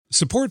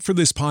Support for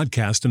this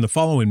podcast and the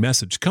following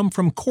message come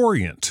from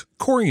Corient.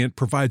 Corient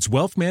provides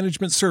wealth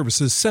management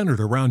services centered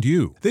around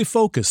you. They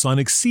focus on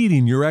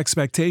exceeding your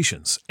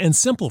expectations and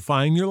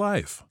simplifying your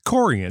life.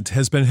 Corient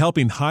has been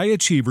helping high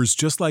achievers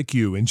just like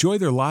you enjoy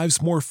their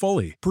lives more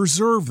fully,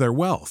 preserve their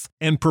wealth,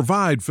 and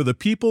provide for the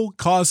people,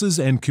 causes,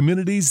 and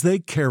communities they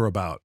care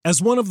about. As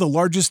one of the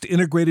largest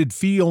integrated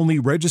fee-only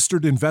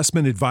registered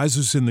investment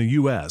advisors in the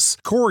U.S.,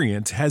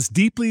 Corient has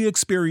deeply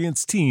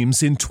experienced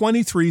teams in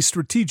 23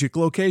 strategic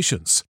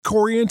locations.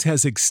 Corient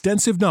has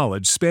extensive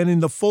knowledge spanning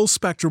the full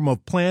spectrum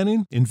of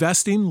planning,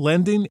 investing,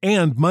 lending,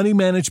 and money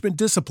management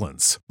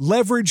disciplines.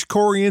 Leverage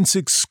Corient's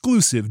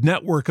exclusive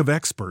network of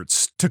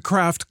experts to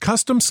craft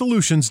custom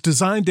solutions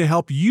designed to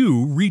help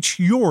you reach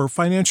your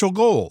financial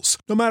goals,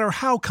 no matter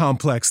how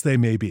complex they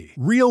may be.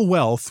 Real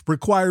wealth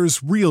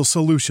requires real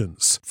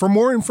solutions. For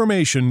more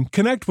information,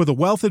 connect with a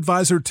wealth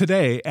advisor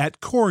today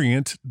at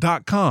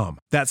Corient.com.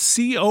 That's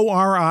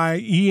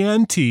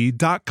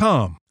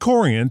Corient.com.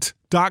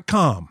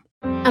 Corient.com.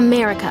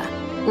 America.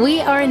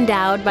 We are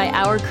endowed by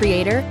our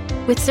Creator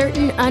with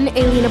certain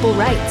unalienable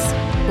rights: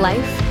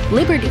 life,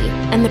 liberty,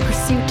 and the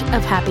pursuit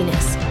of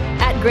happiness.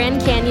 At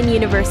Grand Canyon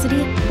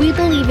University, we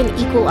believe in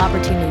equal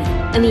opportunity,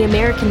 and the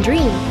American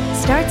dream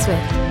starts with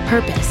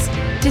purpose.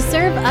 To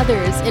serve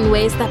others in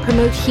ways that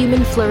promote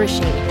human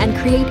flourishing and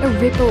create a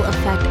ripple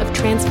effect of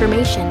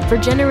transformation for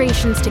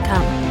generations to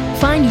come.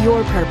 Find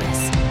your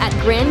purpose at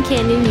Grand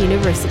Canyon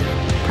University.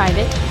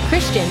 Private,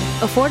 Christian,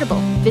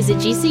 affordable. Visit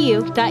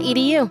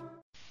gcu.edu.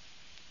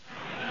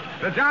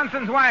 The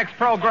Johnson's Wax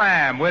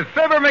Program with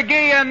Fibber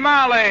McGee and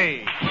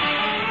Molly.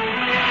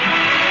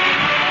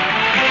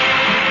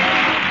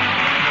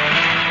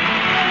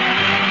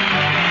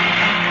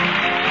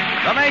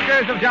 The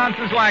makers of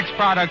Johnson's Wax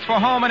products for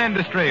home and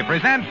industry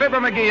present Fibber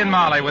McGee and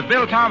Molly with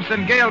Bill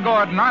Thompson, Gail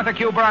Gordon, Arthur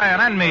Q.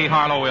 Bryan, and me,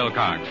 Harlow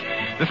Wilcox.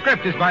 The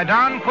script is by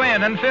Don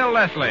Quinn and Phil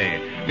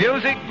Leslie.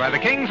 Music by the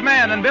King's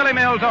Men and Billy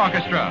Mills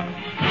Orchestra.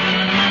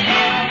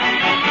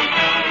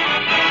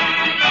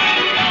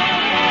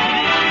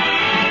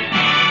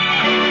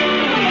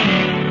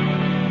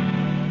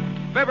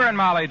 Fibber and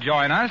Molly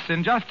join us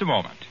in just a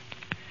moment.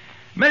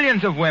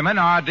 Millions of women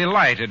are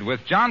delighted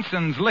with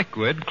Johnson's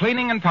liquid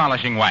cleaning and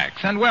polishing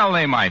wax. And well,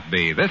 they might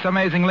be. This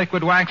amazing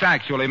liquid wax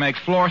actually makes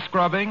floor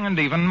scrubbing and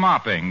even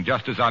mopping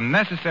just as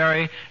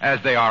unnecessary as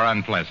they are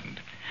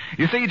unpleasant.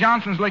 You see,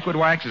 Johnson's liquid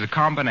wax is a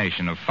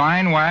combination of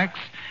fine wax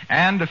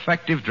and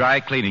effective dry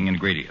cleaning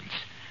ingredients.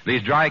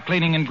 These dry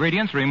cleaning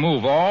ingredients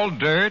remove all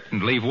dirt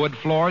and leave wood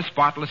floors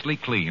spotlessly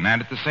clean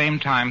and at the same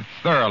time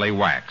thoroughly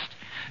waxed.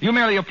 You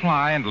merely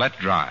apply and let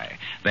dry,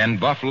 then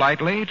buff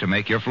lightly to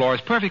make your floors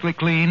perfectly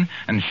clean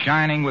and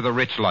shining with a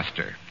rich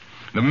luster.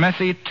 The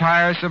messy,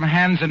 tiresome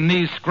hands and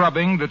knees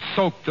scrubbing that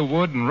soaked the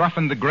wood and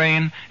roughened the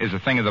grain is a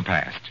thing of the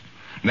past.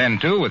 Then,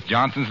 too, with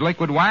Johnson's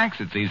liquid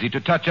wax, it's easy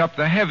to touch up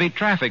the heavy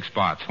traffic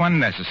spots when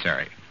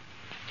necessary.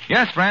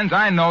 Yes, friends,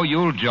 I know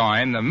you'll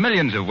join the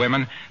millions of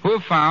women who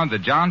have found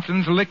that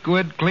Johnson's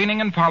liquid cleaning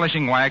and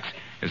polishing wax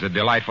is a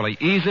delightfully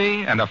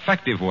easy and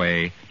effective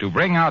way to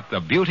bring out the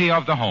beauty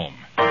of the home.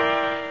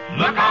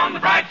 Look on the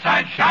bright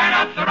side, shine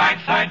up the right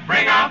side,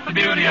 bring out the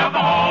beauty of the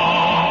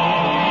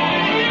home.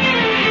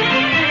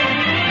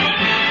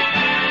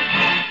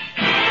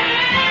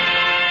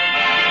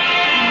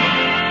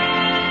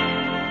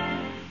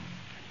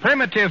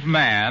 Primitive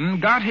man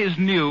got his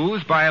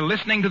news by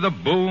listening to the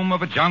boom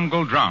of a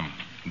jungle drum.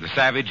 The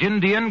savage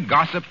Indian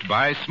gossiped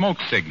by smoke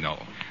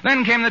signal.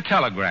 Then came the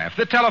telegraph,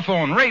 the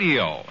telephone,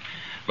 radio.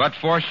 But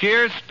for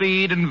sheer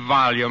speed and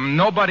volume,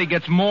 nobody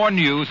gets more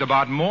news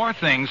about more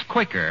things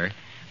quicker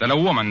than a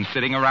woman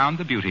sitting around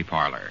the beauty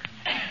parlor,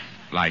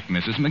 like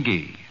Mrs.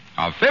 McGee,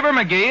 of Fibber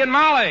McGee and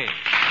Molly.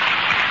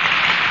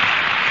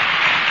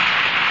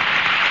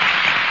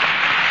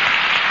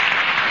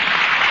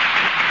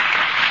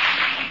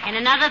 And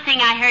another thing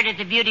I heard at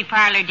the beauty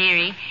parlor,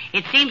 dearie,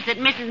 it seems that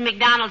Mrs.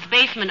 McDonald's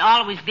basement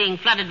always being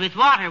flooded with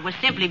water was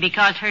simply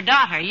because her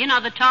daughter, you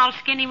know, the tall,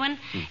 skinny one,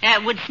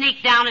 would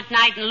sneak down at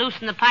night and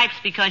loosen the pipes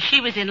because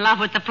she was in love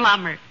with the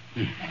plumber.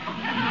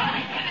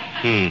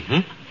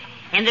 Mm-hmm.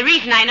 And the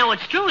reason I know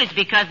it's true is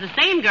because the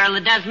same girl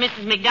that does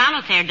Mrs.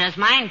 McDonald's hair does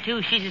mine,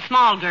 too. She's a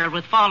small girl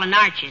with fallen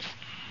arches.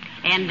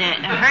 And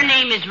her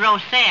name is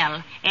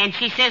Roselle. And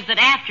she says that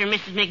after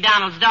Mrs.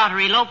 McDonald's daughter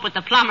eloped with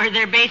the plumber,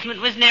 their basement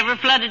was never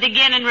flooded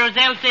again. And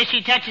Roselle says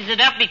she touches it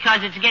up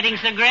because it's getting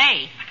so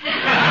gray.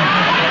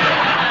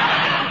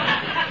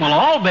 Well,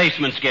 all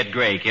basements get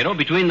gray, kiddo,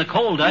 between the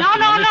coal dust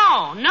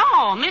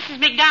No. Mrs.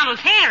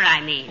 McDonald's hair, I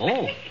mean.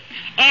 Oh.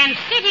 And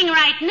sitting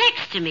right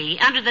next to me,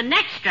 under the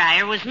next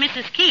dryer, was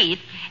Mrs. Keith,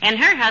 and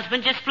her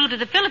husband just flew to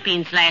the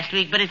Philippines last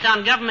week, but it's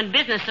on government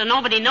business, so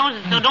nobody knows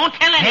it, so don't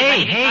tell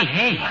anybody.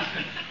 Hey.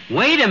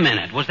 Wait a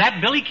minute. Was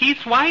that Billy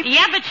Keith's wife?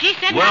 Yeah, but she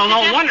said... Well,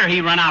 no wonder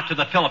he run out to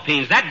the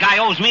Philippines. That guy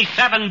owes me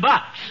 $7.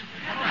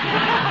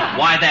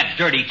 Why, that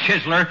dirty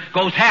chiseler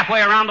goes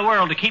halfway around the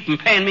world to keep him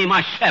paying me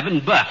my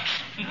 $7.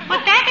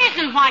 But that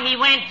isn't why he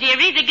went,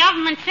 dearie. The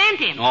government sent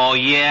him. Oh,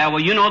 yeah? Well,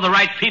 you know the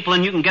right people,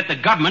 and you can get the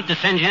government to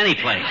send you any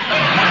place.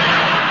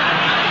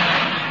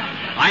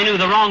 I knew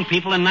the wrong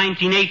people in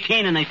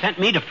 1918, and they sent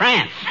me to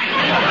France.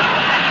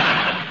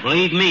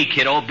 Believe me,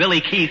 kiddo, Billy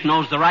Keith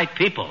knows the right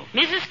people.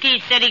 Mrs.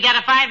 Keith said he got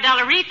a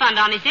 $5 refund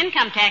on his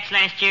income tax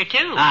last year,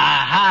 too.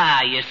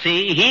 Aha, you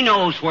see, he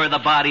knows where the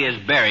body is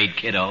buried,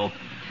 kiddo.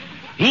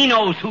 He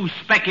knows who's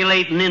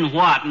speculating in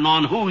what and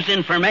on whose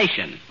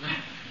information.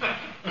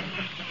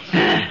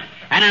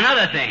 And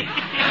another thing.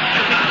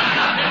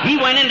 He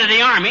went into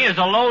the Army as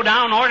a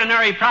low-down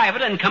ordinary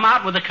private and come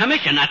out with a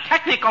commission, a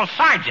technical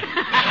sergeant.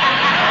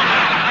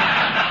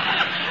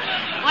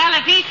 Well,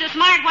 if he's so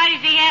smart, why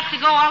does he have to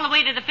go all the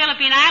way to the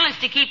Philippine Islands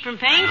to keep from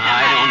paying somebody?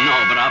 I don't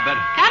know, but I'll bet...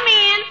 Come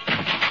in.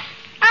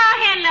 Oh,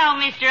 hello,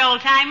 Mr.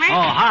 Old-Timer.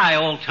 Oh, hi,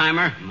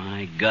 old-timer.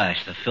 My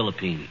gosh, the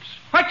Philippines.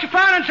 What you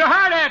frowning so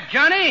hard at,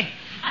 Johnny?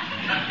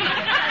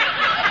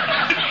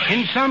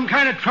 In some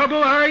kind of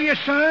trouble, are you,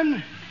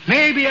 son?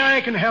 Maybe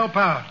I can help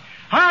out.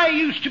 I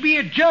used to be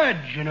a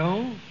judge, you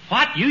know.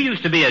 What? You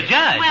used to be a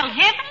judge? Well,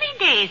 heavenly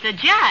days, a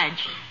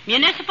judge.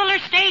 Municipal or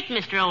state,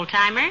 Mr.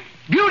 Old-Timer?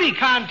 Beauty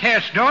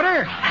contest,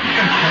 daughter.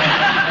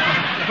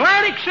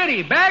 Atlantic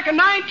City, back in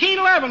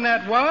 1911,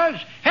 that was.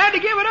 Had to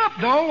give it up,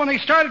 though, when they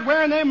started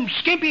wearing them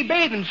skimpy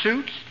bathing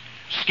suits.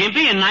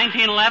 Skimpy in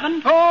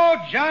 1911? Oh,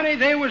 Johnny,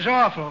 they was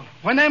awful.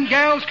 When them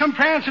gals come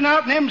prancing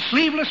out in them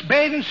sleeveless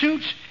bathing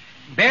suits,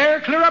 bare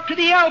clear up to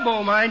the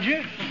elbow, mind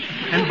you,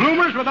 and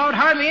bloomers without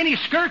hardly any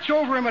skirts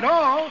over 'em at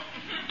all,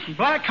 and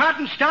black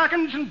cotton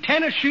stockings and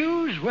tennis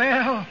shoes,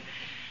 well,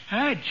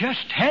 I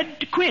just had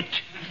to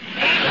quit.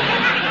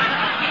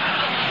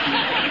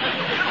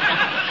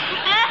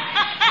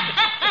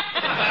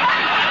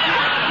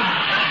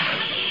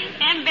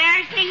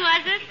 Embarrassing,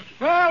 was it?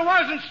 Well, it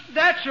wasn't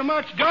that so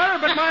much, daughter,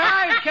 but my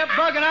eyes kept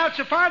bugging out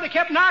so far they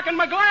kept knocking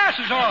my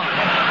glasses off.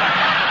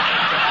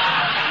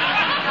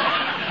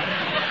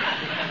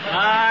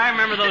 I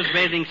remember those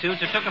bathing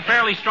suits. It took a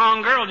fairly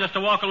strong girl just to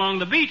walk along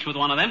the beach with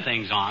one of them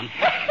things on.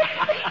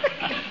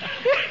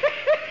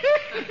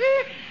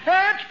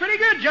 That's pretty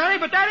good, Johnny,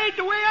 but that ain't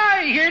the way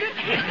I heard it.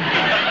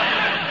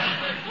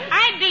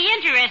 I'd be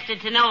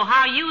interested to know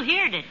how you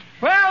heard it.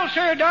 Well,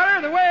 sir,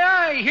 daughter, the way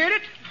I heard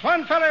it,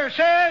 one feller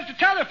says to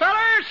t'other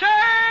feller,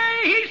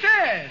 say, he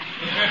says.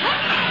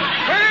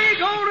 Where you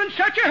going in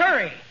such a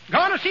hurry?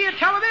 Gonna see a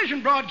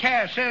television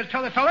broadcast, says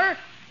t'other feller.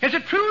 Is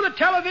it true that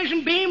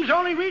television beams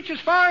only reach as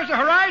far as the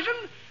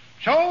horizon?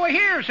 So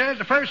here, says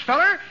the first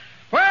feller.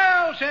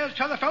 Well, says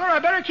t'other feller, I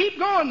better keep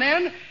going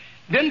then.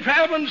 Been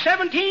traveling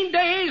 17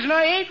 days and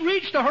I ain't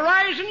reached the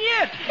horizon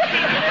yet.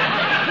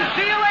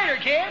 See you later,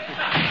 kid.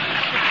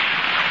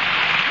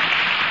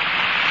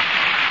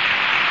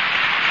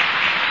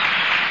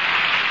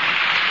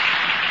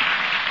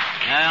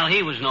 Well,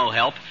 he was no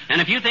help.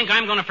 And if you think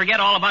I'm going to forget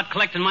all about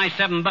collecting my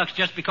 $7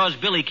 just because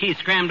Billy Keith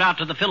scrammed out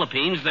to the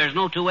Philippines, there's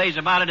no two ways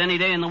about it any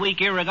day in the week,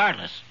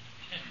 irregardless.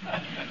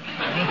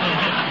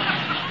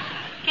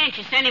 Can't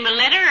you send him a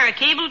letter or a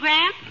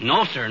cablegram?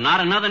 No, sir. Not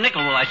another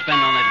nickel will I spend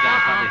on that guy.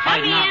 Probably Come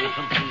fighting out in. in the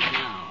Philippines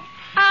now.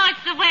 Oh,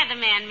 it's the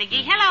weatherman,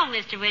 McGee. Hello,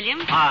 Mr.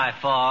 Williams. Hi,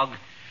 Fogg.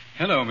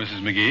 Hello,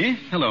 Mrs. McGee.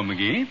 Hello,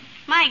 McGee.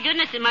 My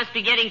goodness, it must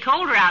be getting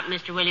colder out,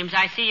 Mr. Williams.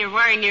 I see you're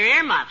wearing your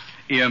earmuffs.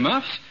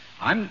 Earmuffs?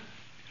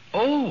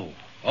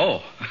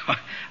 Oh,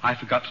 I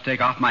forgot to take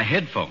off my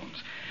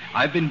headphones.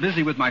 I've been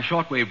busy with my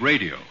shortwave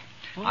radio.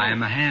 Oh. I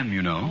am a ham,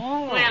 you know.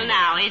 Oh. Well,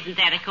 now, isn't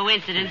that a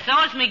coincidence? So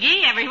is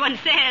McGee, everyone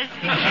says.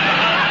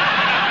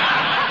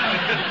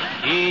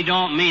 He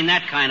don't mean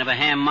that kind of a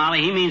ham,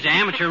 Molly. He means an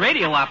amateur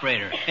radio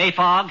operator. Hey,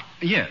 Fogg?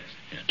 Yes.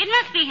 It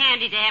must be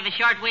handy to have a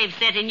shortwave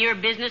set in your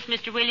business,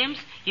 Mr. Williams.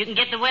 You can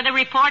get the weather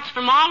reports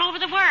from all over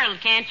the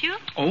world, can't you?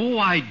 Oh,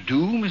 I do,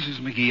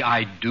 Mrs. McGee,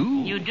 I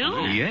do. You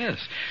do?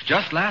 Yes.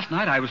 Just last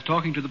night I was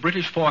talking to the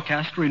British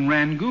forecaster in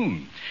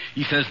Rangoon.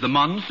 He says the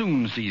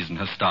monsoon season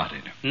has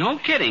started. No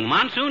kidding.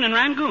 Monsoon in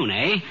Rangoon,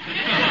 eh?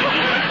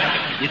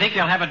 You think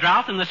they'll have a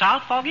drought in the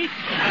south, Foggy?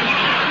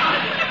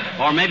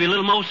 Or maybe a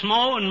little more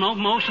snow and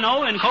more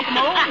snow in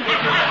Kokomo?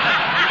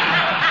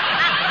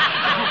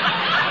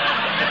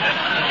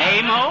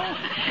 Hey, Mo?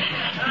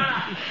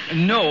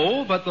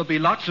 No, but there'll be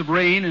lots of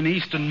rain in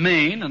eastern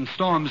Maine and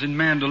storms in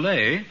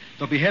Mandalay.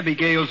 There'll be heavy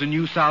gales in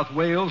New South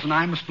Wales, and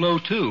I must blow,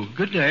 too.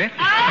 Good day.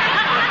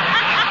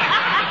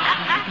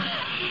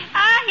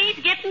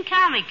 He's getting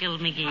comical,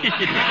 McGee.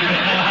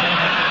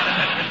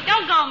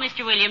 Don't go,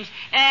 Mr. Williams.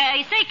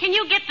 Say, can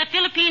you get the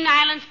Philippine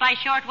Islands by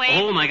shortwave?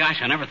 Oh, my gosh,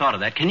 I never thought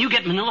of that. Can you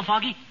get Manila,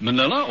 Foggy?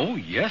 Manila? Oh,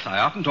 yes. I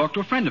often talk to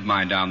a friend of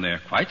mine down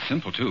there. Quite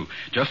simple, too.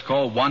 Just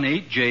call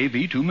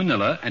 18JV2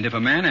 Manila, and if a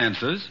man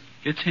answers,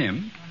 it's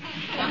him.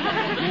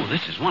 Oh,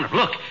 this is wonderful.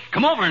 Look,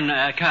 come over and,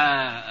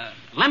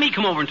 let me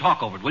come over and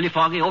talk over it, will you,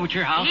 Foggy? Over to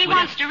your house? He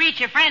wants to reach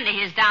a friend of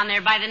his down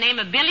there by the name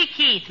of Billy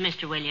Keith,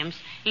 Mr. Williams.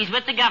 He's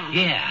with the government.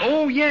 Yeah.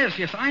 Oh, yes,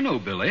 I know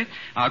Billy.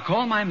 I'll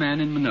call my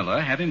man in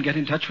Manila, have him get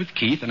in touch with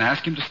Keith, and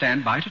ask him to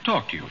stand by to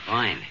talk to you.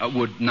 Fine.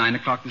 Would 9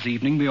 o'clock this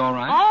evening be all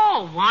right?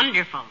 Oh,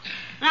 wonderful.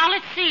 Now,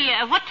 let's see.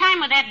 What time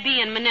would that be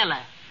in Manila?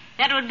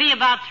 That would be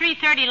about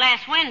 3:30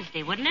 last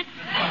Wednesday, wouldn't it?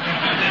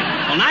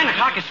 Well, 9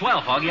 o'clock is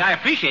swell, Foggy. I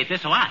appreciate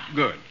this a lot.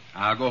 Good.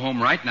 I'll go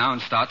home right now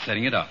and start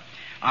setting it up.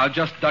 I'll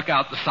just duck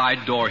out the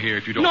side door here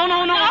if you don't No,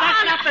 mind.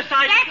 that's not the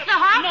side. That's the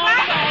hall No,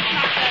 clock. no, it's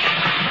not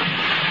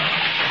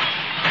that.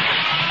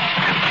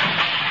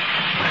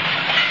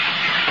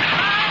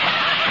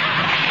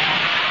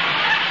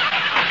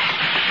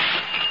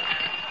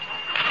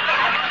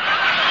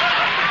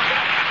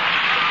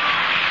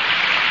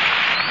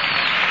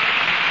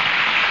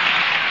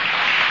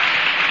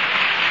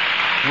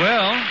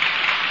 Well,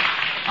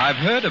 I've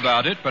heard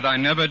about it, but I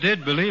never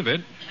did believe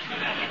it.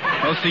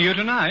 I'll see you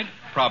tonight,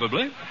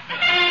 probably.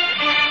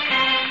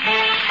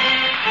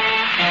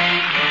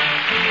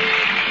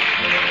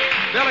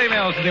 Billy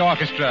Mills to the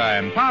orchestra,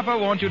 and Papa,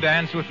 won't you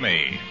dance with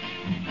me?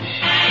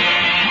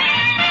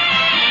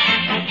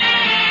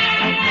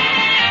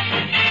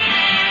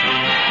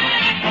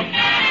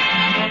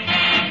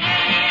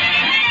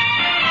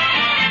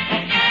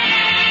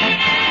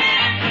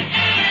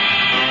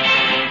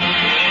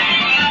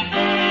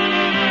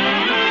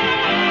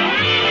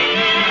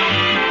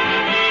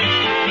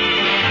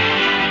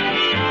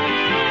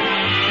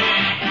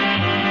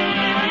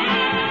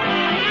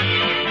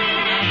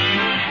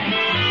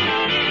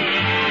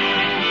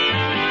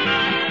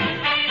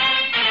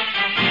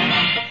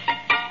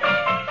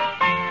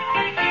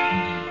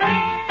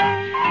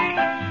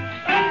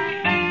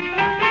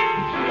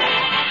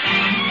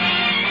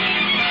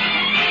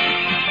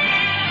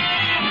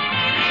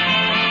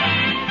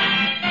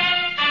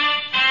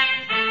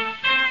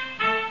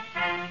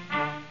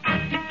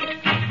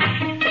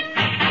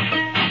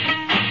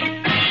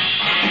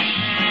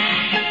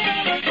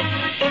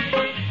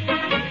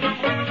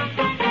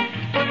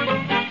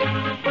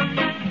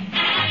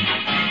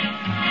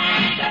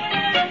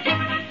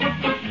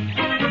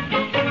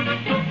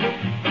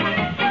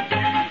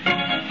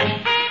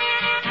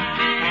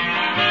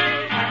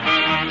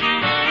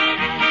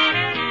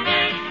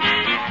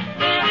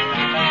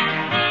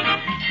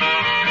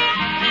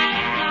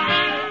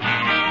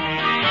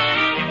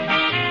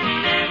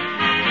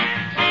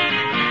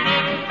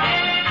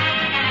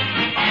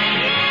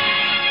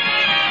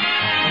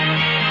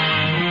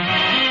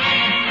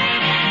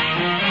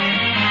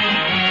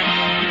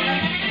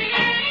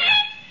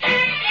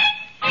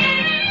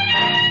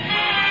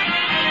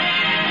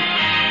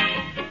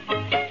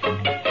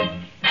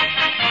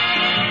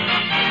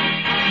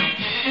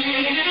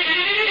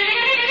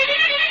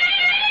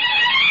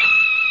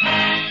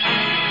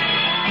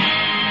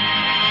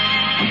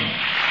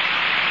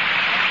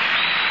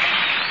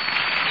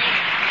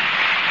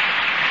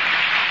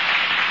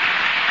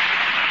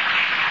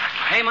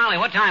 Hey, Molly,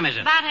 what time is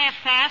it? About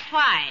 1:30.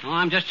 Why? Oh,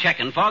 I'm just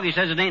checking. Foggy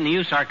says it ain't any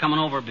use our coming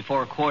over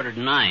before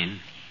 8:45.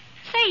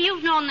 Say,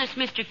 you've known this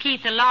Mr.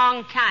 Keith a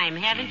long time,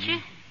 haven't you?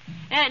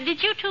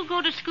 Did you two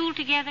go to school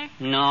together?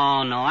 No.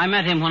 I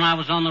met him when I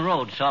was on the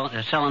road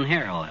selling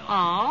hair oil.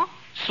 Oh?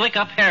 Slick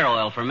up hair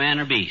oil for man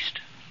or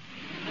beast.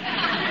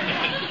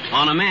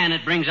 On a man,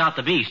 it brings out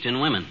the beast in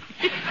women.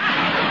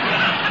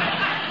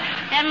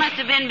 That must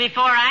have been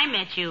before I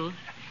met you.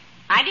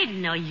 I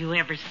didn't know you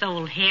ever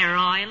sold hair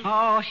oil.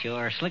 Oh,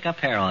 sure. Slick up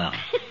hair oil.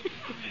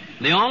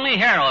 The only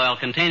hair oil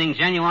containing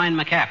genuine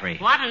McCaffrey.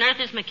 What on earth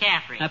is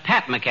McCaffrey?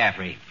 Pat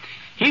McCaffrey.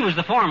 He was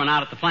the foreman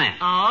out at the plant.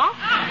 Oh?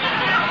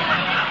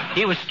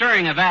 He was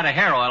stirring a vat of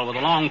hair oil with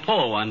a long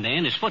pole one day,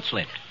 and his foot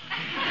slipped.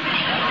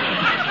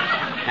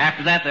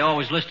 After that, they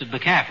always listed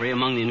McCaffrey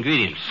among the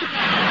ingredients.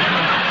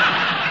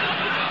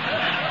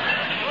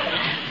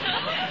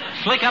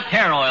 Slick up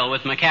hair oil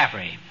with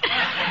McCaffrey.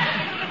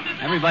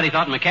 Everybody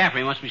thought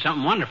McCaffrey must be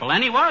something wonderful,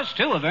 and he was,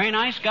 too, a very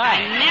nice guy.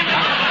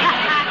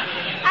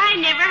 I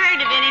never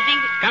heard of anything.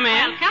 Come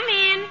in. Well, come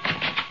in.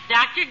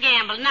 Dr.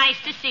 Gamble, nice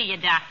to see you,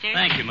 Doctor.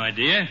 Thank you, my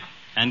dear.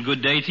 And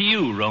good day to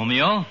you,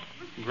 Romeo.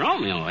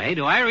 Romeo, eh?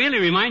 Do I really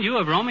remind you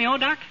of Romeo,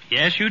 Doc?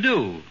 Yes, you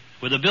do.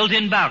 With a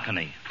built-in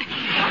balcony.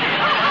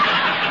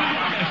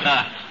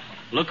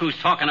 Look who's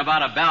talking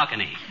about a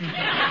balcony.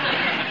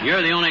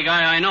 You're the only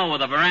guy I know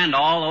with a veranda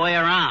all the way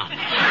around.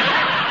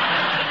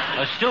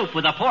 A stoop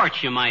with a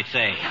porch, you might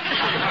say.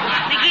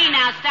 McGee,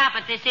 now stop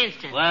at this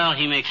instant. Well,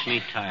 he makes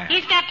me tired.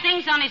 He's got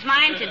things on his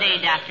mind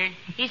today, Doctor.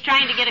 He's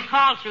trying to get a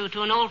call through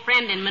to an old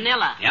friend in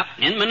Manila. Yep,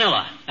 in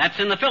Manila. That's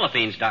in the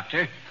Philippines,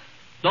 Doctor.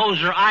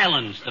 Those are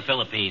islands, the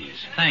Philippines.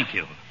 Thank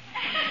you.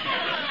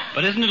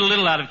 But isn't it a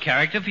little out of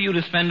character for you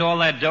to spend all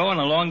that dough on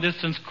a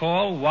long-distance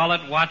call,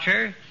 wallet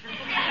watcher?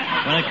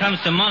 When it comes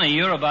to money,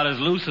 you're about as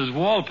loose as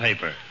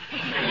wallpaper.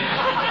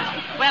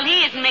 Well,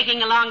 he isn't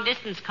making a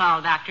long-distance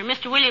call, Doctor.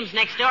 Mr. Williams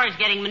next door is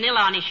getting Manila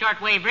on his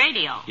shortwave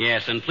radio.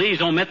 Yes, and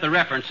please omit the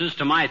references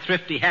to my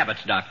thrifty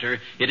habits, Doctor.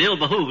 It ill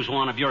behooves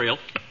one of your ilk.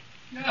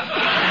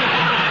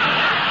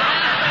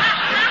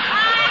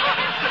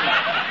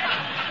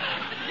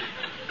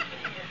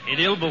 It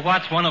ill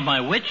bewhats one of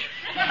my which?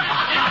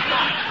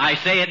 I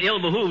say it ill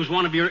behooves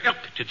one of your ilk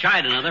to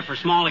chide another for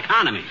small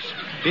economies.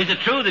 Is it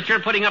true that you're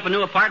putting up a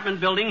new apartment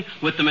building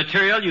with the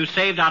material you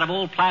saved out of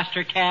old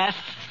plaster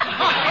casts?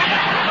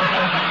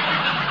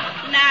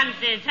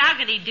 Nonsense. How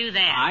could he do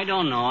that? I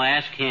don't know.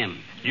 Ask him.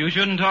 You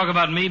shouldn't talk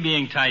about me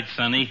being tight,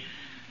 Sonny.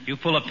 You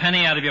pull a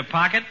penny out of your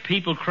pocket,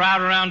 people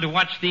crowd around to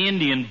watch the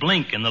Indian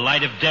blink in the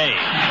light of day.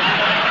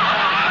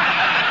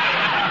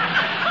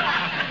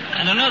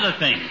 And another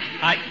thing,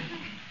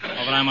 but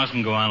I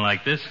mustn't go on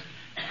like this.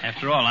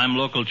 After all, I'm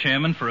local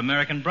chairman for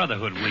American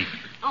Brotherhood Week.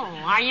 Oh,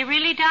 are you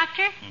really,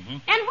 Doctor? Mm-hmm.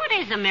 And what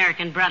is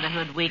American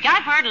Brotherhood Week?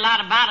 I've heard a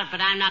lot about it,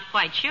 but I'm not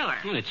quite sure.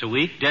 Well, it's a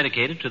week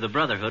dedicated to the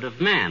brotherhood of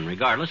man,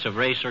 regardless of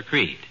race or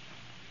creed.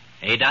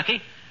 Hey,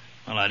 Ducky?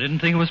 Well, I didn't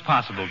think it was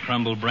possible,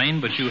 Crumble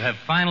Brain, but you have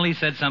finally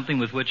said something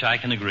with which I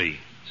can agree.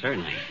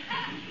 Certainly.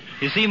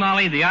 You see,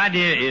 Molly, the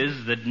idea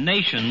is that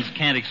nations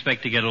can't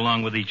expect to get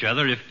along with each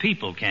other if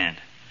people can't.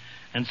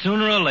 And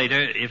sooner or later,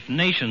 if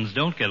nations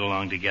don't get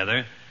along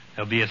together,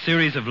 there'll be a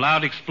series of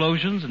loud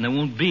explosions and there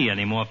won't be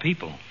any more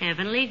people.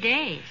 Heavenly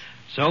days.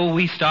 So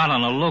we start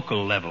on a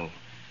local level.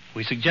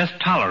 We suggest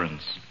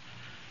tolerance.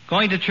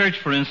 Going to church,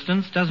 for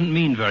instance, doesn't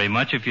mean very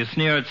much if you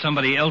sneer at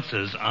somebody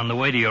else's on the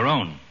way to your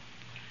own.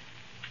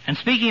 And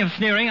speaking of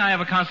sneering, I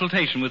have a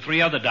consultation with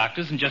 3 other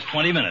doctors in just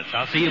 20 minutes.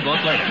 I'll see you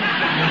both later.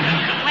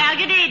 Well,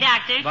 good day,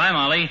 Doctor. Bye,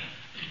 Molly.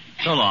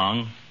 So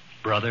long,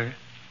 brother.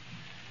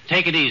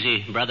 Take it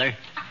easy, brother.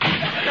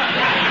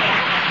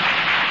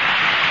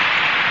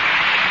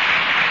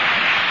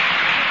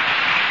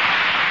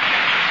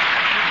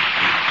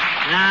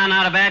 Nah,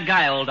 not a bad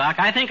guy, old Doc.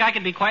 I think I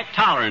could be quite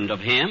tolerant of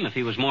him if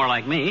he was more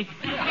like me.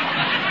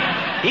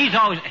 He's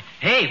always...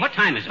 Hey, what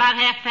time is it? About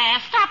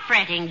 1:30. Stop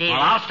fretting, dear. Well,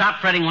 I'll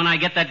stop fretting when I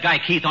get that guy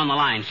Keith on the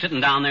line, sitting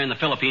down there in the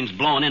Philippines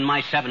blowing in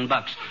my $7.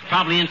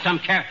 Probably in some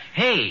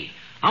Hey,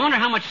 I wonder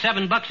how much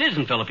 $7 is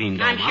in Philippine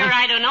dough. I'm sure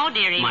I don't know,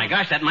 dearie. My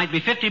gosh, that might be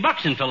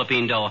 $50 in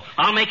Philippine dough.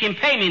 I'll make him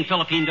pay me in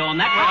Philippine dough, and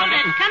that way I'll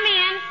get... Come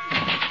in.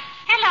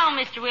 Hello,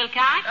 Mr.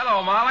 Wilcox.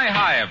 Hello, Molly.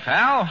 Hiya,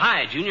 pal.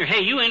 Hi, Junior.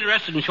 Hey, you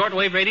interested in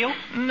shortwave radio?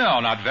 No,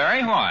 not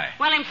very. Why?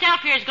 Well, himself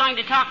here is going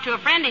to talk to a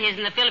friend of his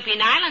in the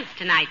Philippine Islands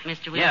tonight,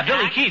 Mr. Wilcox. Yeah,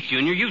 Billy Keith,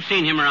 Junior. You've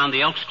seen him around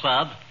the Elks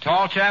Club.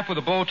 Tall chap with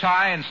a bow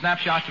tie and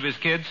snapshots of his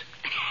kids?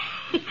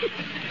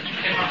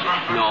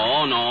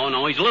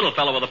 No. He's a little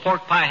fellow with a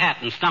pork pie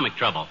hat and stomach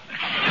trouble.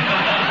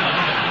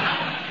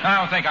 I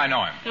don't think I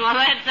know him. Well,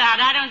 that's odd.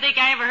 I don't think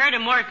I ever heard a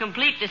more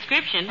complete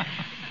description.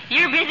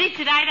 You're busy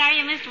tonight, are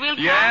you, Mr.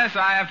 Wilcox? Yes,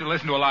 I have to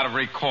listen to a lot of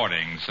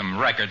recordings, some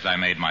records I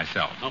made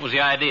myself. What was the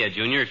idea,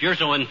 Junior? If you're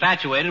so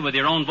infatuated with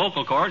your own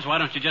vocal cords, why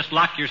don't you just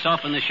lock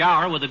yourself in the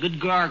shower with a good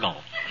gargle?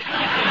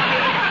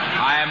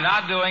 I am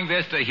not doing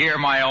this to hear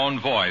my own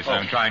voice.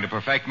 I'm trying to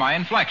perfect my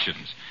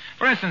inflections.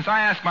 For instance, I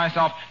ask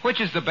myself, which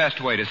is the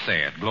best way to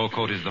say it? Glow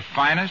Coat is the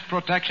finest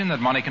protection that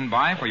money can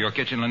buy for your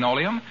kitchen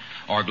linoleum,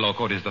 or Glow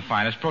Coat is the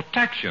finest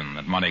protection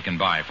that money can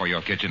buy for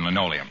your kitchen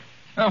linoleum?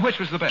 Which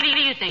was the best? What are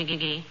you thinking,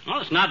 Iggy?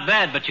 Well, it's not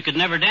bad, but you could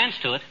never dance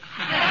to it.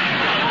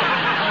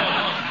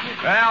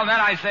 Well, then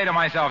I say to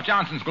myself,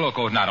 Johnson's Glow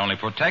Coat not only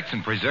protects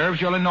and preserves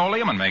your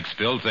linoleum and makes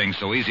spilled things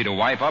so easy to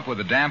wipe up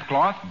with a damp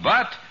cloth,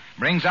 but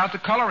brings out the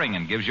coloring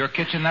and gives your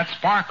kitchen that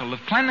sparkle of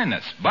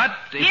cleanliness. But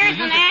Here's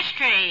an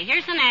ashtray,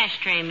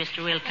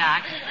 Mr.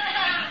 Wilcox.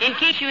 In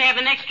case you have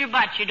an extra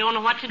butt you don't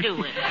know what to do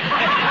with.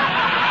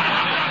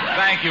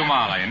 Thank you,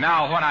 Molly.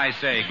 Now, when I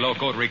say Glow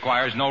Coat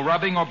requires no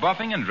rubbing or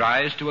buffing and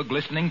dries to a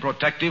glistening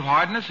protective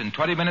hardness in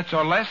 20 minutes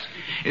or less,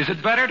 is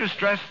it better to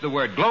stress the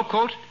word Glow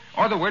Coat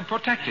or the word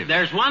protective?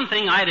 There's one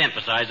thing I'd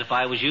emphasize if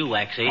I was you,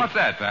 Waxy. What's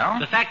that, pal?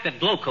 The fact that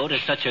Glow Coat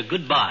is such a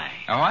good buy.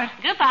 A what?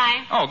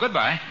 Goodbye. Oh,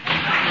 goodbye.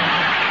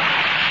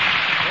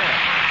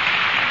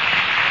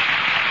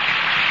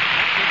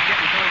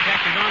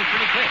 On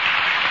pretty quick.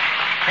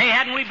 Hey,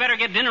 hadn't we better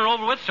get dinner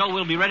over with so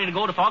we'll be ready to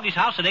go to Foggy's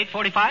house at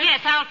 8:45?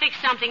 Yes, I'll fix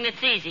something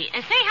that's easy.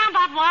 Say, how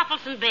about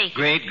waffles and bacon?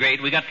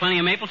 Great. We got plenty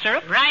of maple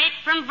syrup? Right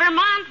from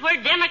Vermont, where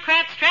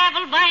Democrats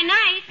travel by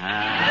night.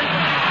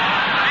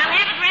 I'll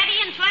have it ready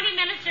in 20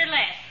 minutes or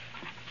less.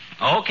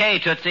 Okay,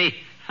 Tootsie.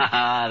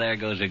 Ha, there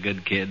goes a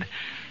good kid.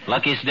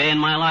 Luckiest day in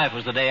my life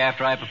was the day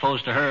after I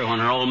proposed to her when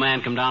her old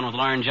man come down with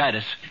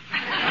laryngitis.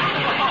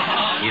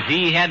 If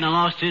he hadn't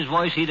lost his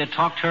voice, he'd have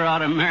talked her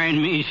out of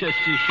marrying me just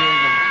as sure.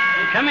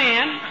 Come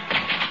in.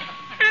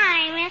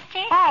 Hi,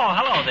 mister. Oh,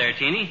 hello there,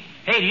 Teeny.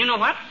 Hey, do you know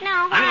what?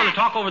 No, what? I'm going to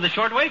talk over the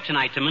shortwave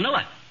tonight to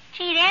Manila.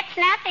 Gee, that's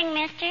nothing,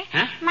 mister.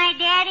 Huh? My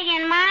daddy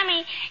and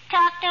mommy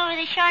talked over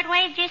the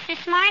shortwave just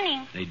this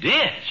morning. They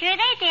did? Sure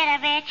they did, I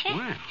bet you.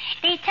 Where?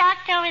 They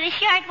talked over the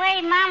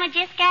shortwave Mama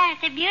just got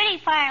at the beauty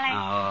parlor.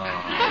 Oh.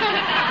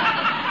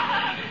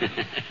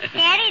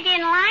 Daddy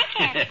didn't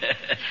like it.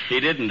 He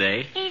didn't,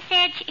 eh? He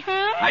said,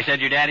 I said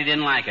your daddy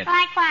didn't like it.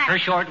 Like what? Her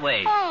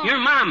shortwave. Who? Your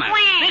mama.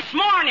 When? This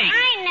morning.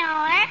 I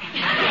know her.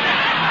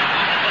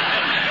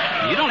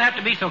 You don't have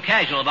to be so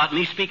casual about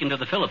me speaking to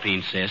the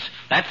Philippines, sis.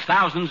 That's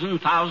thousands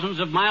and thousands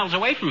of miles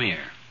away from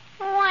here.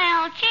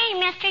 Well, gee,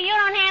 mister, you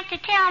don't have to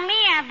tell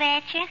me, I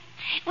bet you.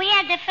 We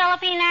had the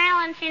Philippine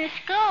Islands in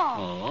school.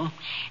 Oh?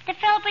 The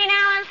Philippine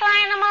Islands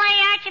lie in the Malay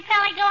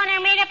Archipelago, and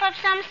they're made up of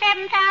some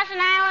 7,000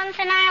 islands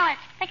and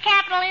islets. The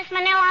capital is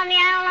Manila on the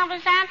island of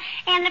Luzon,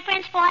 and the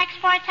principal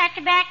exports are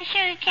tobacco,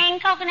 sugar cane,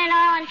 coconut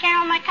oil, and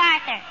General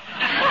MacArthur.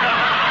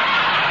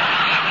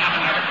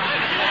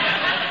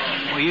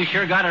 Well, you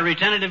sure got a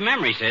retentive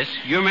memory, sis.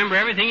 You remember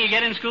everything you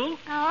get in school?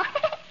 Oh.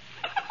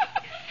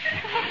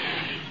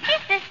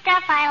 Just the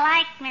stuff I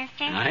like,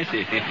 mister. I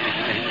see.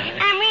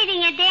 I'm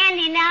reading a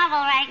dandy novel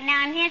novel right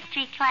now in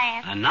history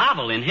class. A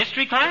novel in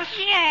history class?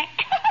 Sure.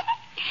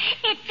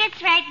 It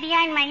fits right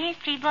behind my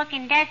history book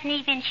and doesn't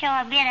even show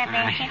a bit of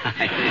it.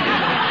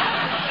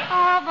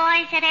 Oh,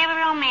 boy, is it ever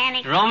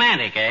romantic.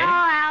 Romantic, eh? Oh,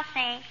 I'll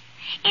say.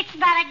 It's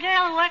about a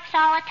girl who works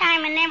all the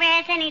time and never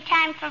has any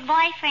time for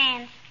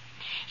boyfriends.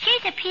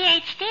 She's a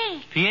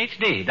Ph.D.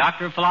 Ph.D.,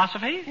 Doctor of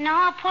Philosophy? No,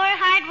 a poor,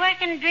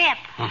 hard-working drip.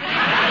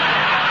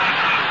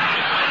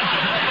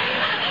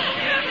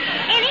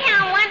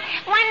 Anyhow,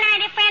 one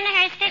night a friend of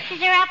hers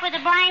fixes her up with a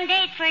blind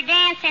date for a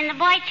dance, and the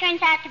boy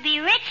turns out to be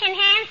rich and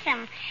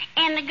handsome,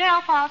 and the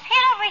girl falls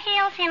head over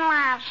heels in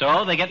love.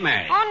 So they get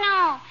married? Oh,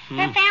 no.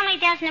 Her family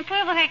doesn't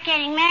approve of her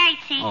getting married,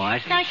 see? Oh, I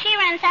see. So she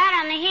runs out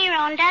on the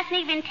hero and doesn't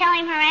even tell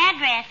him her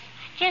address.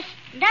 Just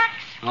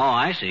ducks. Oh,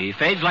 I see.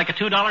 Fades like a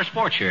 $2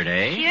 sports shirt,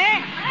 eh?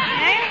 Sure.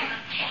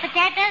 But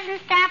that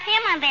doesn't stop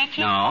him, I bet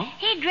you. No?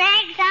 He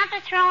drags out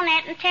the throw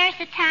net and tears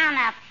the town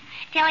up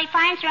till he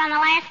finds her on the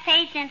last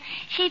page and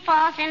she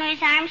falls into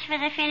his arms for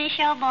the finish,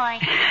 oh boy.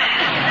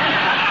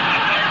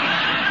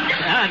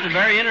 That's a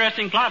very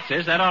interesting plot,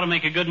 sis. That ought to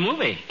make a good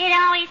movie. It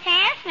always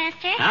has,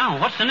 mister. Now,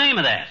 what's the name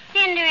of that?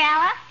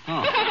 Cinderella.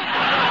 Oh.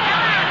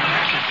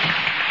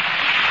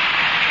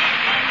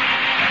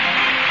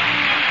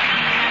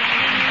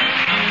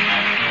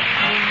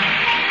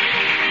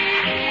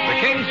 The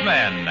King's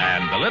Men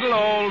and the Little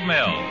Old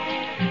Mill.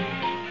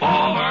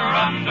 Over,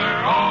 under,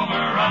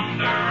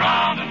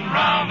 round and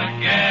round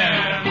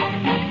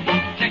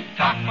again.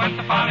 Tick-tock went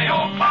the funny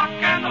old clock,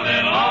 and the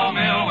little old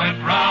mill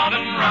went round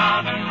and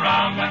round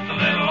went the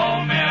little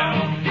old mill.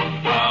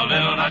 The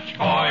little Dutch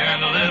boy and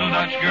the little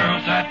Dutch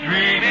girl sat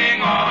dreaming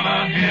on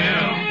a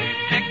hill.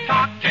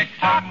 Tick-tock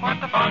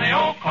went the funny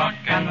old clock,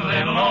 and the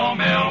little old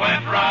mill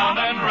went round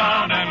and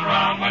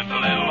round went the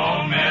little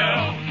old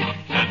mill.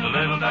 Said the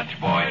little Dutch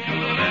boy to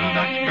the little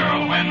Dutch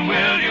girl, when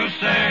will you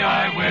say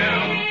I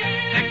will?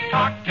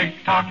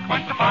 Tick-tock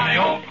went the funny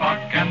old clock,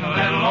 and the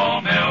little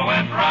old mill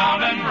went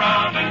round and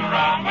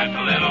round went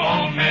the little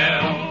old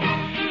mill.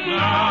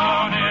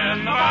 Down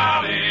in the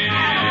valley,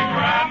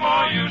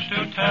 Grandma used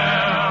to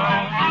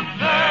tell,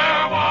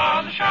 there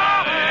was a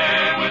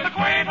chalet with a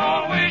quaint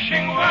old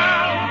wishing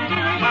well.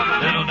 So the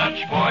little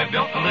Dutch boy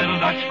built the little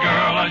Dutch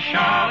girl a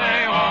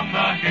chalet on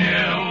the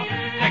hill.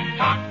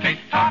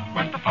 Tick-tock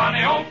went the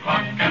funny old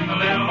clock, and the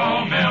little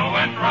old mill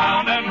went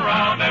round and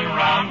round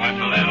went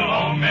the little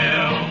old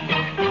mill.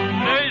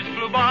 Days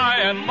flew by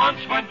and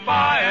months went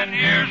by and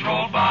years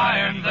rolled by,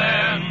 and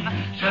then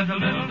said the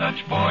little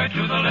Dutch boy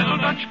to the little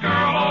Dutch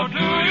girl, oh, do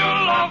you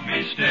love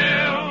me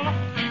still?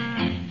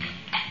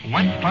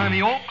 Went the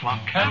funny old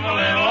clock, and the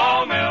little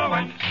old mill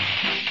went,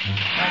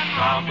 and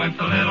round went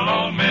the little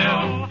old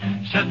mill.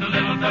 Said the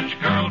little Dutch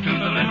girl to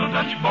the little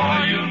Dutch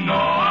boy, you know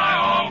I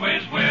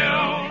always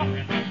will.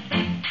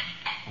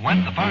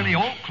 Went the funny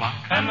old clock,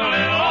 and the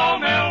little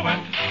old mill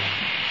went,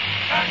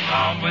 and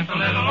round went the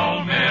little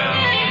old mill.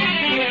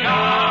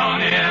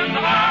 Down in the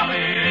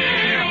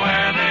valley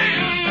where they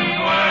used to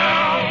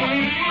dwell,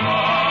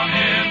 on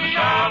in the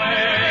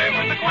chalet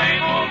with the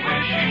quaint old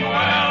wishing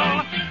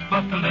well.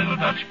 But the little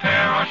Dutch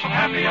pair are so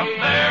happy up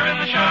there in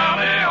the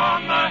chalet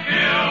on the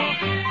hill.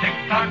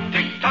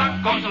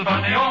 Tick-tock goes the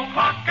funny old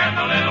clock, and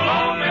the little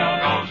old mill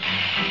goes,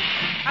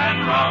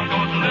 and round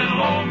goes the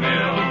little old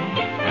mill,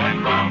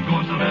 and round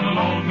goes the little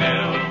old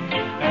mill,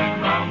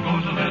 and round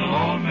goes the little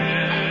old mill.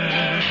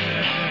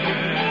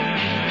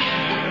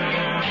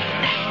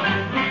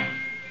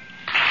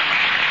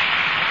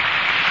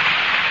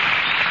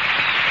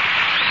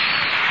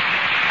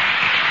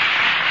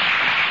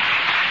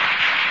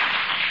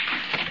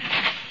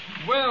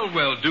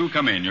 Well, do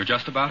come in. You're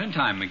just about in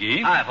time,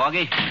 McGee. Hi,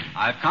 Foggy.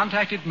 I've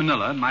contacted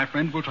Manila, and my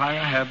friend will try to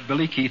have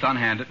Billy Keith on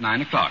hand at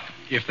 9 o'clock,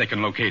 if they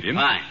can locate him.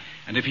 Fine.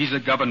 And if he's a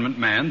government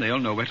man, they'll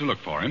know where to look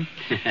for him.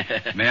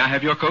 May I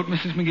have your coat,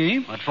 Mrs.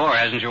 McGee? What for?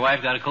 Hasn't your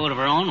wife got a coat of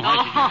her own?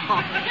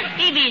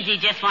 He means he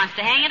just wants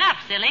to hang it up,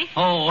 silly.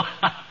 Oh,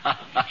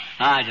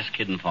 just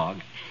kidding,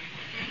 Fog.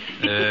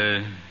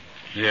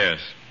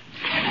 Yes.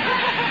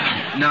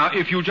 Now,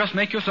 if you'll just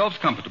make yourselves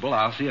comfortable,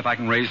 I'll see if I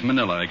can raise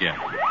Manila again.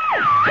 My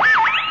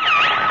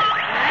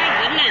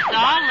goodness, all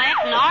that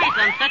noise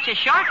on such a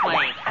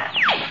shortwave.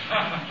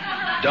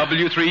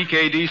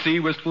 W3KDC,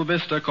 Wistful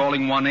Vista,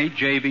 calling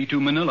 18JV2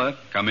 Manila.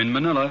 Come in,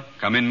 Manila.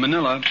 Come in,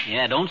 Manila.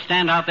 Yeah, don't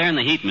stand out there in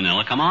the heat,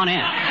 Manila. Come on in.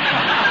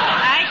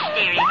 Hush,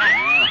 dearie,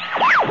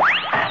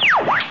 hush.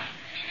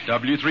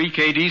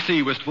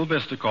 W3KDC, Wistful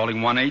Vista, calling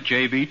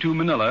 18JV2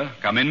 Manila.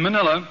 Come in,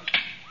 Manila.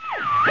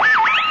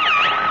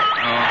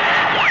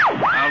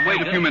 I'll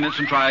wait a few minutes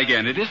and try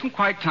again. It isn't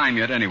quite time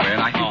yet anyway,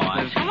 and I think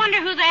I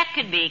wonder who that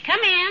could be. Come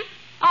in.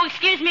 Oh,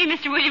 excuse me,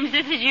 Mr. Williams.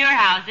 This is your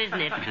house,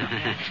 isn't it?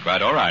 It's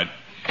quite all right.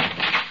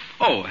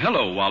 Oh,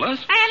 hello,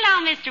 Wallace.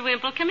 Hello, Mr.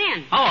 Wimple. Come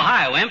in. Oh,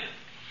 hi, Wimp.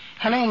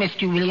 Hello,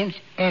 Mr. Williams.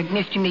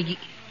 Mr. McGee.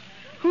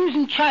 Who's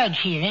in charge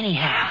here,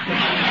 anyhow?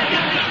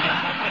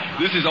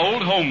 This is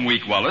Old Home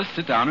Week, Wallace.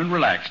 Sit down and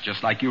relax,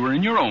 just like you were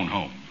in your own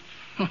home.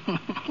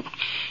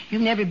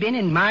 You've never been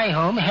in my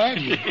home, have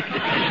you?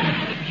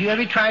 Did you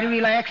ever try to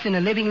relax in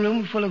a living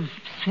room full of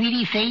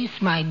Sweetie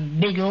Face, my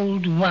big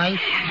old wife.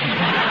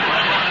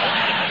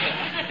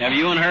 Have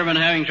you and her been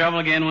having trouble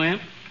again, William?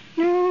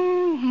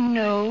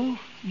 No,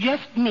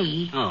 just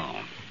me. Oh.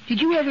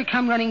 Did you ever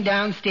come running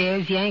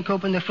downstairs, yank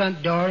open the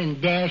front door,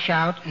 and dash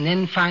out, and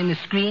then find the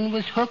screen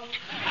was hooked?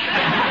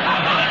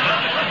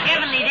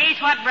 Heavenly days,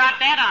 what brought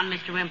that on,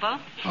 Mr. Wimple?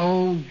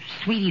 Oh,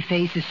 Sweetie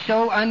Face is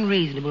so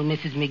unreasonable,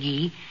 Mrs.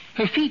 McGee.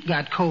 Her feet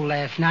got cold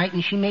last night,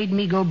 and she made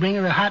me go bring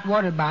her a hot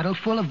water bottle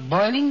full of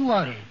boiling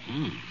water.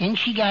 Then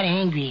she got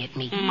angry at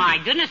me. My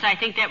goodness, I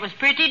think that was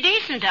pretty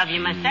decent of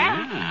you myself.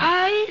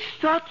 I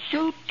thought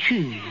so,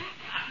 too.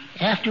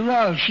 After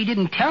all, she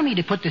didn't tell me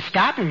to put the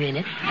stopper in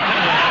it.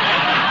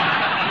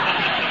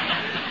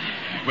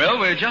 Well,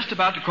 we're just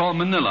about to call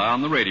Manila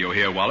on the radio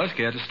here, Wallace.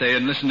 Care to stay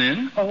and listen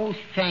in? Oh,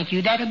 thank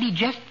you. That'll be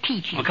just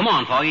peachy. Well, come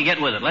on, Foggy,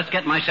 get with it. Let's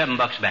get my $7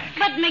 back.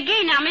 But,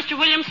 McGee, now, Mr.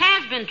 Williams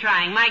has been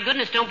trying. My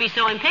goodness, don't be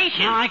so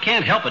impatient. No, I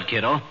can't help it,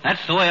 kiddo.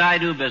 That's the way I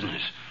do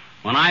business.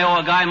 When I owe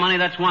a guy money,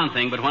 that's one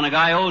thing, but when a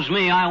guy owes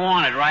me, I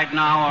want it right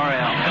now or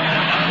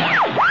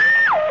else.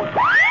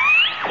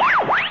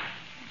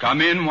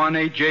 Come in,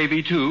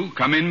 18JV2.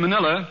 Come in,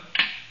 Manila.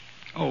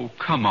 Oh,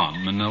 come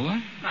on,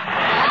 Manila.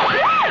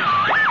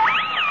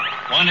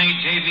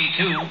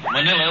 18JV2,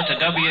 Manila to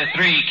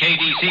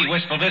W3KDC,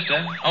 Wistful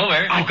Vista.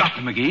 Over. I've got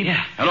them, McGee.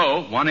 Yeah.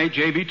 Hello,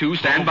 18JV2,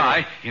 stand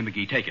by. Here,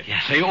 McGee, take it.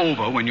 Yes. Say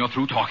over when you're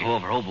through talking.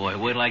 Over. Oh, boy.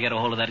 Wait till I get a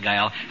hold of that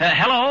guy.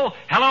 Hello,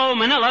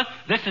 Manila.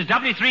 This is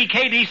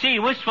W3KDC,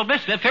 Wistful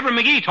Vista. Fibber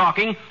McGee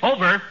talking.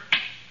 Over.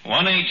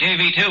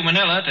 18JV2,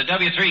 Manila to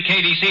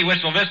W3KDC,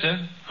 Wistful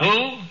Vista.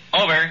 Who?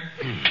 Over.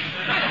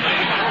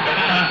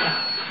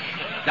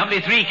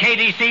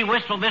 W3KDC,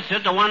 Wistful Vista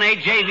to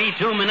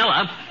 18JV2,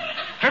 Manila.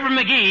 Fibber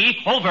McGee,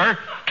 over.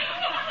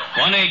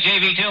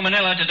 18JV2,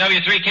 Manila to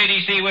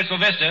W3KDC, Wistful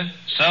Vista.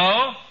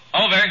 So,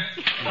 over.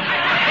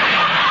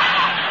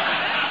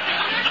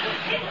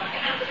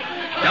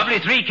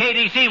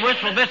 W3KDC,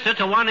 Wistful Vista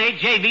to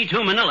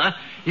 18JV2, Manila.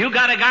 You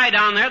got a guy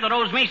down there that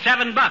owes me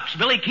 $7,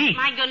 Billy Keith.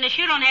 My goodness,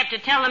 you don't have to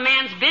tell the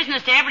man's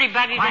business to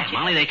everybody. Quiet,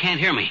 Molly, they can't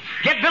hear me.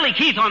 Get Billy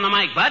Keith on the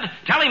mic, bud.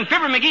 Tell him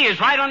Fibber McGee is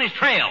right on his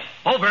trail.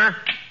 Over.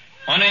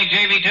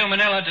 18JV2,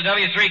 Manila to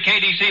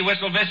W3KDC,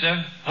 Wistful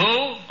Vista.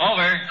 Who?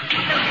 Over.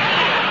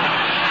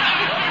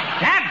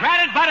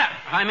 Dad-ratted butter.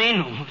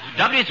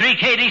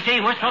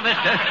 W3KDC, Wistful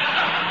Vista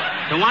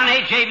to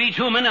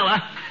 18JV2,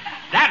 Manila.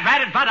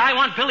 Dad-ratted butter, I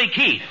want Billy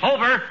Keith.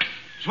 Over.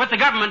 It's with the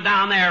government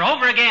down there.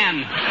 Over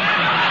again.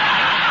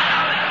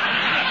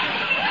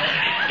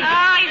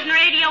 Oh, isn't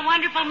radio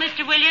wonderful,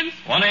 Mr. Williams?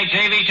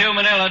 18JV2,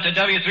 Manila to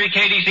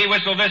W3KDC,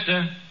 Wistful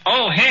Vista.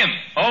 Oh, him.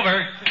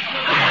 Over.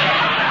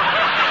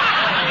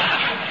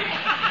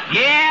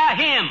 Yeah,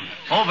 him.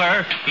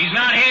 Over. He's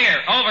not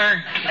here.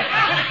 Over.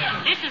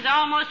 This is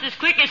almost as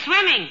quick as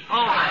swimming.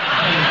 Over.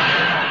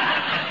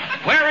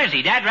 Where is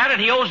he? Dad-ratted,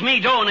 he owes me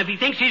dough, and if he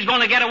thinks he's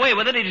going to get away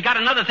with it, he's got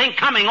another thing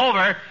coming.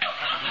 Over.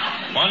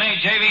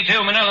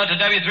 18JV2, Manila to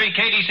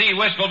W3KDC,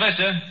 Wistful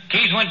Vista.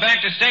 Keith went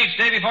back to States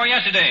day before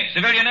yesterday.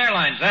 Civilian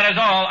Airlines. That is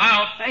all.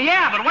 Out.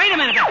 Yeah, but wait a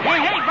minute. Hey,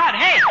 bud,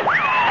 hey.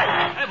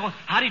 Well,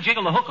 how do you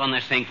jiggle the hook on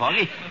this thing,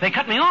 Foggy? They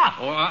cut me off.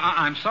 Oh,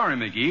 I'm sorry,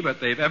 McGee, but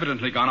they've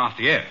evidently gone off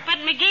the air. But,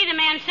 McGee, the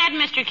man said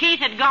Mr. Keith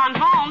had gone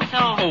home,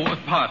 so... Oh,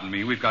 pardon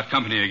me. We've got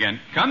company again.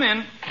 Come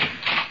in.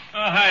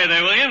 Hi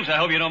there, Williams. I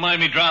hope you don't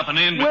mind me dropping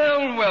in.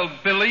 Well,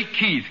 Billy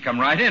Keith. Come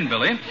right in,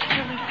 Billy.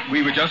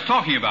 We were just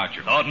talking about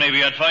you. Thought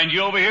maybe I'd find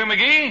you over here,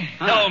 McGee.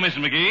 Hello,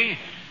 Mr. McGee.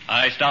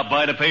 I stopped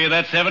by to pay you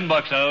that $7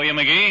 I owe you,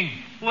 McGee.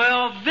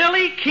 Well,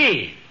 Billy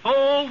Keith,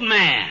 old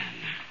man.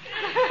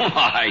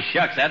 Why,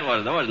 shucks, there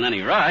wasn't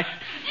any rush.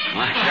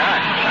 My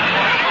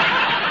gosh.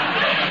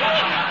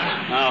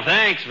 Well,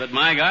 thanks, but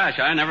my gosh,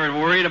 I never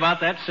worried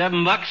about that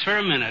 $7 for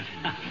a minute.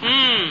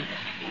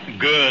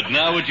 Good.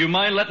 Now, would you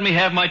mind letting me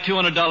have my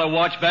 $200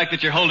 watch back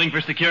that you're holding for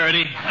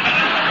security?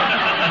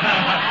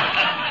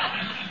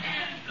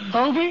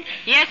 Over?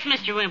 Yes,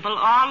 Mr. Wimple,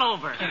 all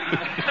over.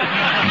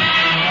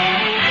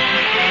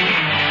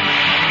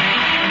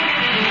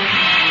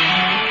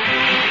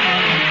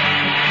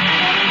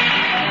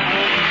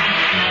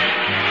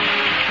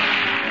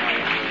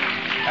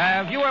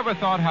 Have you ever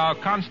thought how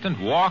constant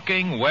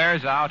walking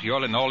wears out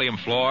your linoleum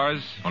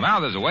floors? Well, now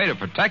there's a way to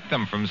protect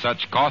them from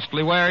such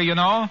costly wear, you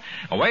know.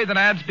 A way that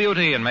adds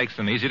beauty and makes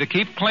them easy to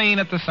keep clean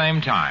at the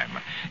same time.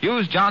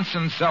 Use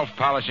Johnson's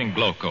self-polishing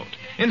Glow Coat.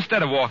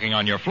 Instead of walking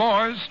on your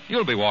floors,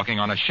 you'll be walking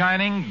on a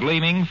shining,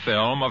 gleaming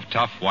film of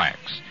tough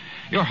wax.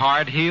 Your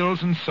hard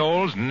heels and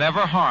soles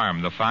never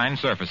harm the fine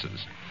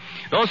surfaces.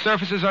 Those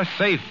surfaces are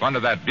safe under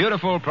that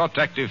beautiful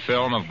protective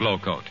film of Glow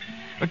Coat.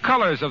 The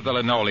colors of the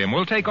linoleum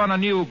will take on a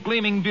new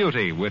gleaming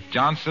beauty with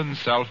Johnson's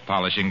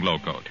self-polishing Glow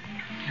Coat.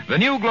 The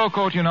new Glow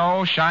Coat, you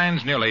know,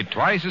 shines nearly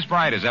twice as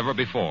bright as ever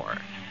before.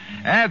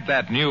 Add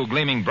that new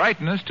gleaming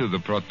brightness to the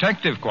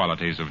protective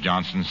qualities of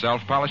Johnson's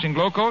self-polishing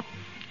Glow Coat,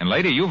 and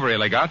lady, you've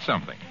really got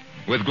something.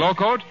 With Glow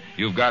Coat,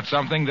 you've got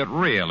something that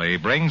really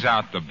brings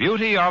out the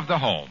beauty of the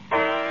home.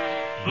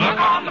 Look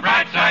on the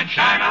bright side,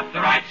 shine up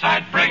the right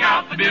side, bring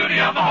out the beauty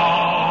of the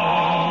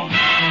home.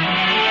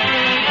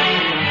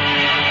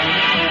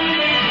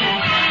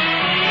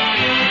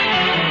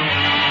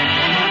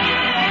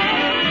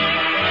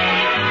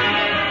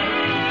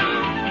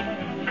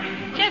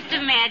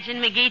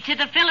 imagine, McGee? To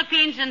the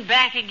Philippines and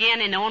back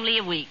again in only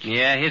a week.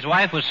 Yeah, his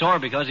wife was sore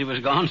because he was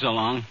gone so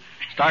long.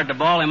 Started to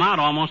bawl him out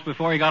almost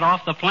before he got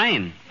off the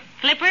plane.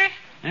 Flipper?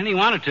 And he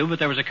wanted to, but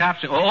there was a cop.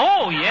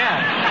 Oh,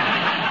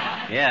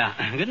 yeah.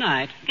 Yeah. Good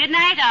night. Good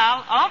night,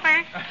 all.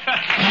 Over.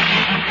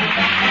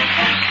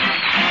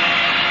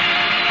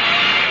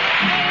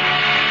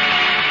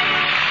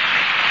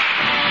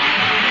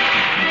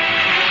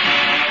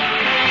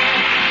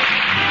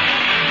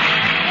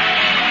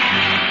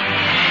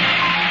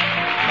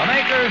 The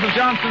makers of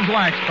Johnson's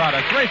Wax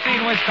Products,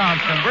 Racine,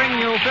 Wisconsin, bring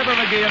you Fibber,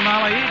 McGee, and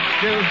Molly each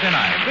Tuesday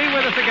night. Be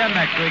with us again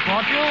next week,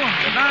 won't you?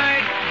 Good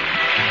night.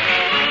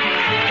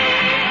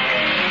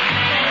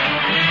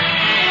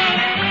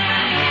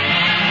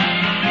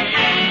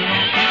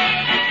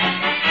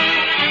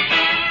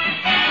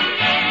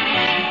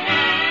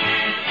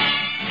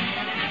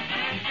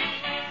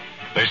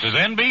 This is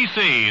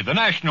NBC, the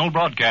national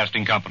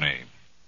broadcasting company.